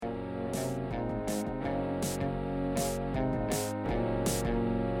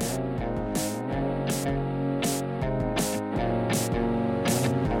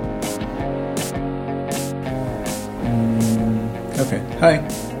Hi.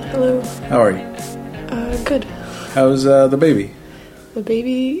 Hello. How are you? Good. How's the baby? The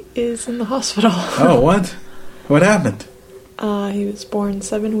baby is in the hospital. Oh, what? What happened? He was born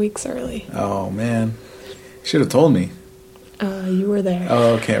 7 weeks early. Oh, man. You should have told me. You were there.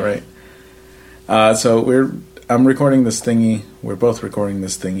 Oh, okay, right. So I'm recording this thingy. We're both recording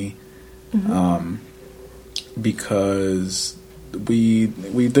this thingy. Mm-hmm. Because we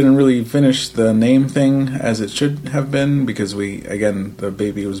didn't really finish the name thing as it should have been, because the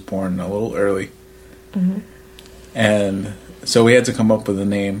baby was born a little early. Mm-hmm. And so we had to come up with a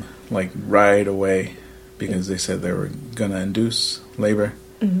name like right away, because they said they were gonna induce labor.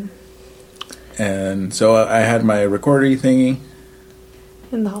 Mm-hmm. And so I had my recorder thingy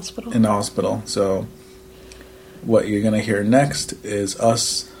In the hospital. So what you're gonna hear next is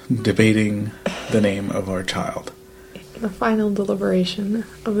us debating the name of our child. The final deliberation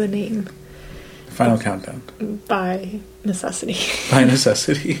of the name. Final countdown. By necessity. By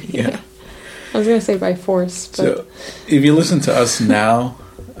necessity, yeah. I was going to say by force, but... So if you listen to us now,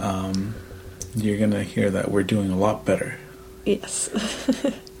 you're going to hear that we're doing a lot better. Yes.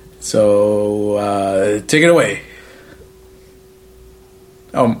 So take it away.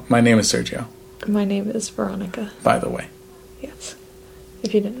 Oh, my name is Sergio. My name is Veronica. By the way. Yes.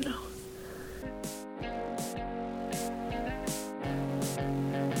 If you didn't know.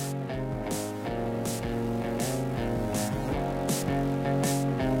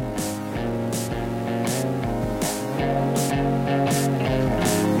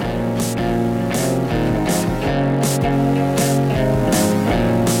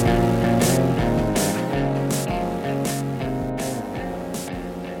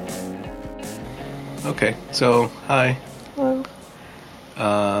 Okay, so hi. Hello.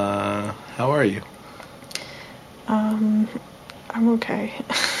 How are you? I'm okay.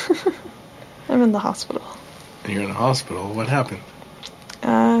 I'm in the hospital. You're in the hospital. What happened?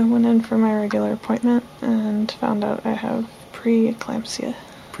 I went in for my regular appointment and found out I have preeclampsia.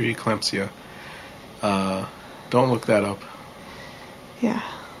 Preeclampsia. Don't look that up. Yeah,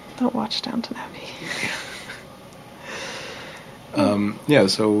 don't watch Downton Abbey. Yeah,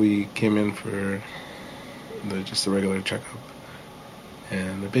 so we came in for just a regular checkup,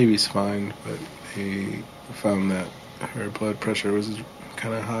 and the baby's fine, but they found that her blood pressure was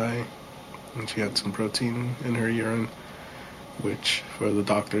kind of high, and she had some protein in her urine, which for the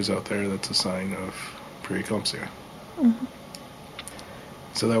doctors out there, that's a sign of preeclampsia. Mm-hmm.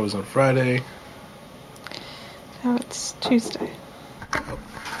 So that was on Friday. Now it's Tuesday. Oh.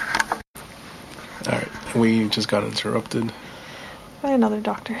 Alright, we just got interrupted. By another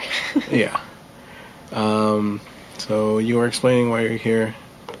doctor. Yeah. So you were explaining why you're here.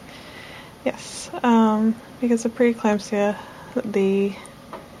 Yes. Because of preeclampsia, the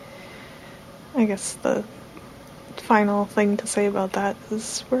final thing to say about that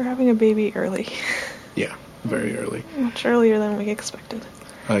is we're having a baby early. Yeah, very early. Much earlier than we expected.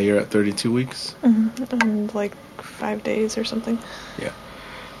 You're at 32 weeks? Mm-hmm. And like 5 days or something. Yeah.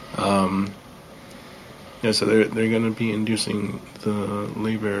 Yeah, so they're going to be inducing the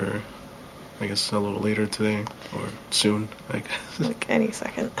labor, I guess, a little later today, or soon, I guess. Like any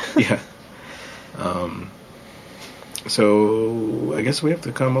second. Yeah. So I guess we have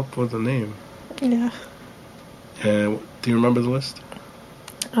to come up with a name. Yeah. Do you remember the list?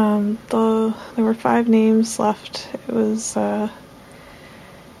 There were 5 names left. It was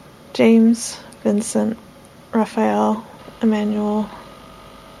James, Vincent, Raphael, Emmanuel,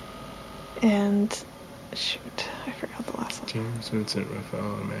 and shoot, I forgot the last one. James, Vincent,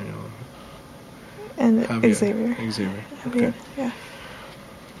 Raphael, Emmanuel, and Javier. Xavier. Xavier. Javier, Okay. Yeah.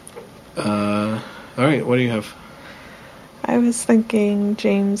 All right. What do you have? I was thinking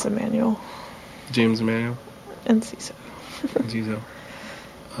James, Emmanuel, James, Emmanuel, and Ciso. Zizo.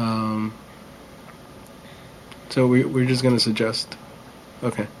 So we're just gonna suggest.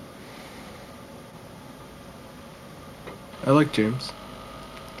 Okay. I like James.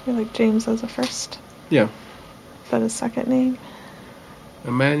 You like James as a first? Yeah. Is that his second name?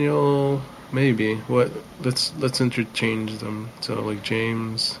 Emmanuel, maybe. What? Let's interchange them. So like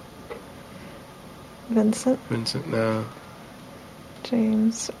James, Vincent, nah.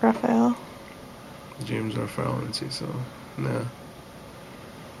 James, Raphael, James, Raphael, and Cecil, nah.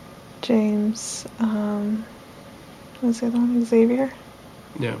 James, what's the other one? Xavier?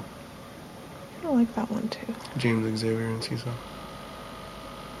 Yeah. I like that one too. James, Xavier, and Cecil.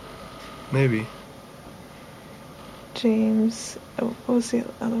 Maybe. James, what was the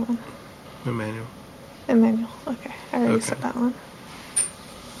other one? Emmanuel. Emmanuel, okay. I already Okay. said that one.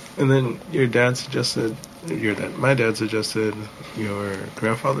 And then my dad suggested your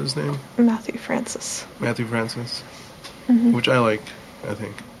grandfather's name? Matthew Francis. Matthew Francis. Mm-hmm. Which I like. I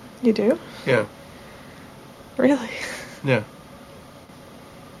think. You do? Yeah. Really? Yeah.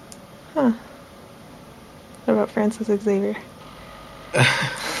 Huh. What about Francis Xavier?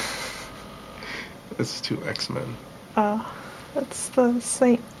 That's 2 X-Men. That's the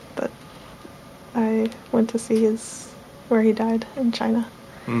saint that I went to see where he died in China.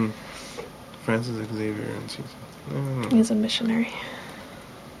 Francis Xavier and Caesar. He's a missionary.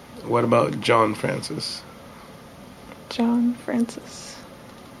 What about John Francis? John Francis.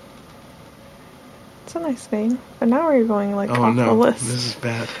 It's a nice name, but now we're going off the list. This is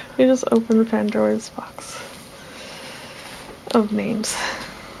bad. We just opened the Pandora's box of names.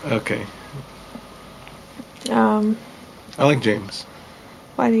 Okay. I like James.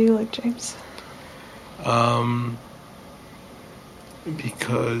 Why do you like James?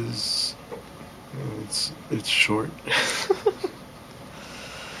 Because it's short.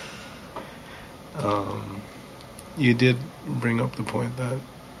 You did bring up the point that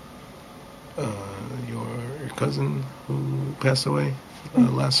your cousin who passed away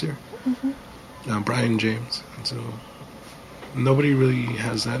last year, Brian James, and so nobody really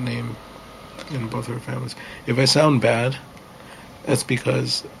has that name in both our families. If I sound bad, that's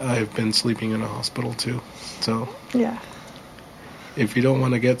because I've been sleeping in a hospital too. So yeah, if you don't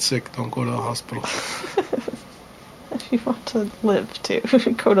want to get sick, don't go to the hospital. If you want to live too,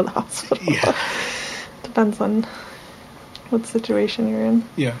 go to the hospital. Yeah. Depends on what situation you're in.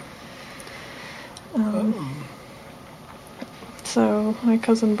 Yeah. So my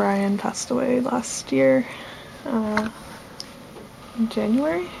cousin Brian passed away last year, in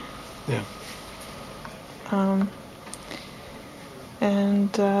January. Yeah.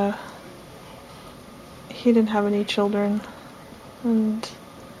 And he didn't have any children, and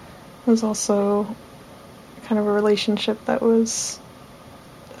it was also kind of a relationship that was,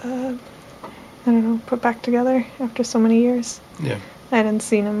 put back together after so many years. Yeah. I hadn't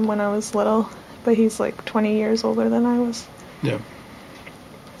seen him when I was little, but he's like 20 years older than I was. Yeah.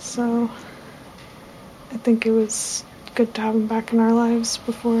 So I think it was good to have him back in our lives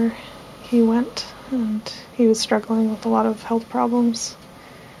before he went, and he was struggling with a lot of health problems.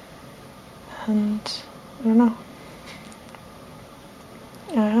 And I don't know.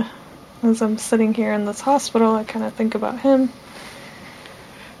 As I'm sitting here in this hospital, I kind of think about him.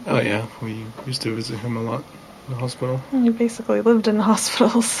 Oh yeah, we used to visit him a lot in the hospital. And he basically lived in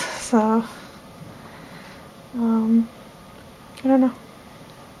hospitals, so I don't know.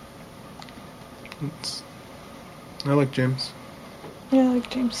 I like James. Yeah, I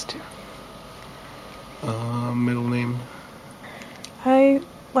like James too. Middle name? I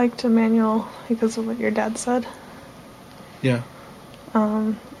liked Emmanuel because of what your dad said. Yeah.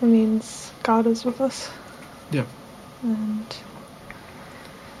 It means God is with us. Yeah. And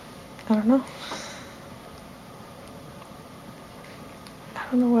I don't know. I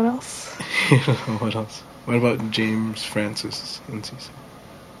don't know what else. You don't know what else? What about James Francis and Caesar?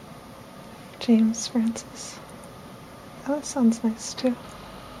 James Francis. Oh, that sounds nice too.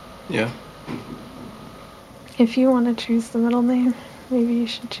 Yeah. If you want to choose the middle name, maybe you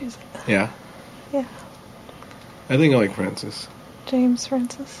should choose it. Yeah. Yeah. I think I like Francis. James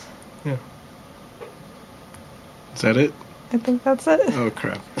Francis. Yeah. Is that it? I think that's it. Oh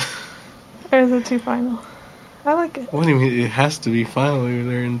crap. Or is it too final? I like it. What do you mean? It has to be final. If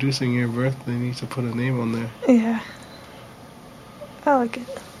they're inducing your birth, they need to put a name on there. Yeah. I like it.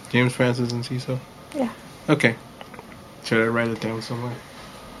 James Francis and Cecil? Yeah. Okay. Should I write it down somewhere?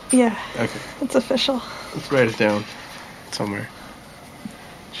 Yeah. Okay. It's official. Let's write it down somewhere.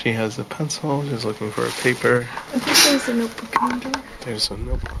 She has a pencil. She's looking for a paper. I think there's a notebook in the drawer. There's a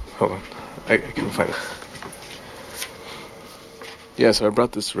notebook. Hold on. I can find it. Yeah, so I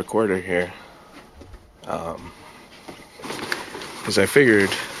brought this recorder here. Because I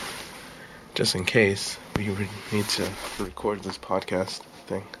figured, just in case, we would need to record this podcast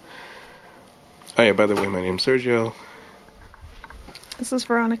thing. Oh yeah, by the way, my name's Sergio. This is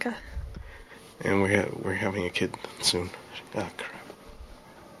Veronica. And we're having a kid soon. Ah, crap.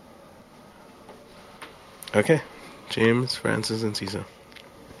 Okay. James, Francis, and Cesar.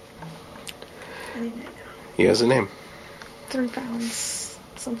 He has a name. 3 pounds.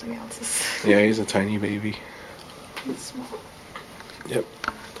 Something else is... Yeah, he's a tiny baby. He's small. Yep.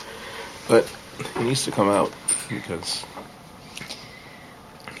 But he needs to come out because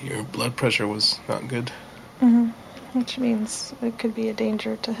your blood pressure was not good. Mm-hmm. Which means it could be a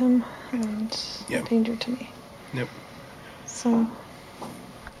danger to him and Yep. a danger to me. Yep. So...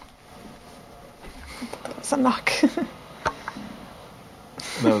 that was a knock. That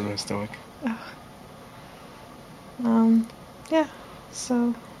was my stomach. Yeah,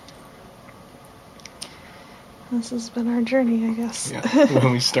 so this has been our journey, I guess. Yeah.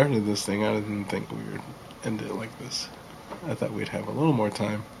 When we started this thing, I didn't think we would end it like this. I thought we'd have a little more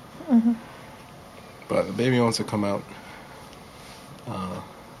time. Mm-hmm. But the baby wants to come out.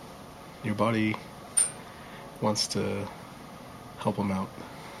 Your body wants to help him out.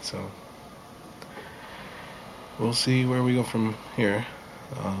 So we'll see where we go from here.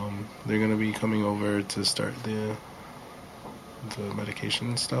 They're going to be coming over to start the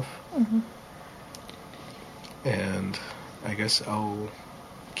medication stuff. Mm-hmm. And I guess I'll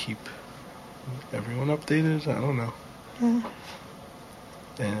keep everyone updated. I don't know. Yeah.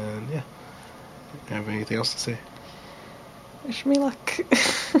 And yeah. Have anything else to say? Wish me luck.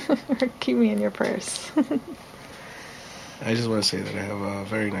 Or keep me in your prayers. I just want to say that I have a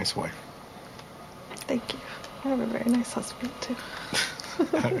very nice wife. Thank you. I have a very nice husband, too.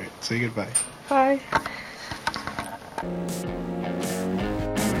 Alright, say goodbye. Bye.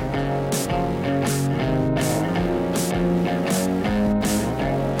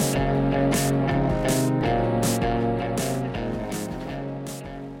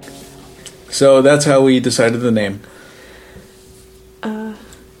 So that's how we decided the name.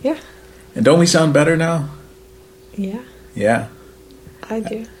 Yeah. And don't we sound better now? Yeah. Yeah. I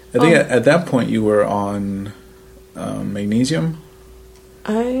do. I think at that point you were on magnesium.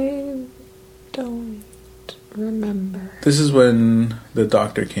 I don't remember. This is when the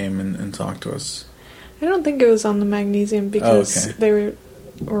doctor came and talked to us. I don't think it was on the magnesium because okay. they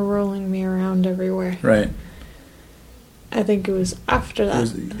were rolling me around everywhere. Right. I think it was after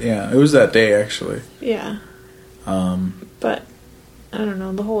that. It was that day actually. Yeah. But I don't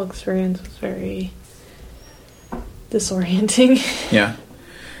know, the whole experience was very disorienting. Yeah.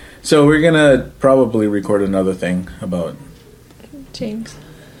 So we're gonna probably record another thing about James.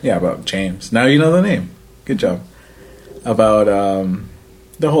 Yeah, about James. Now you know the name. Good job. About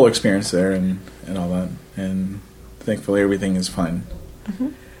the whole experience there and all that. And thankfully everything is fine. Mm-hmm.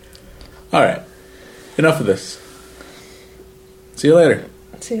 All right. Enough of this. See you later.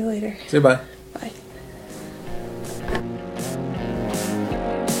 See you later. Say bye.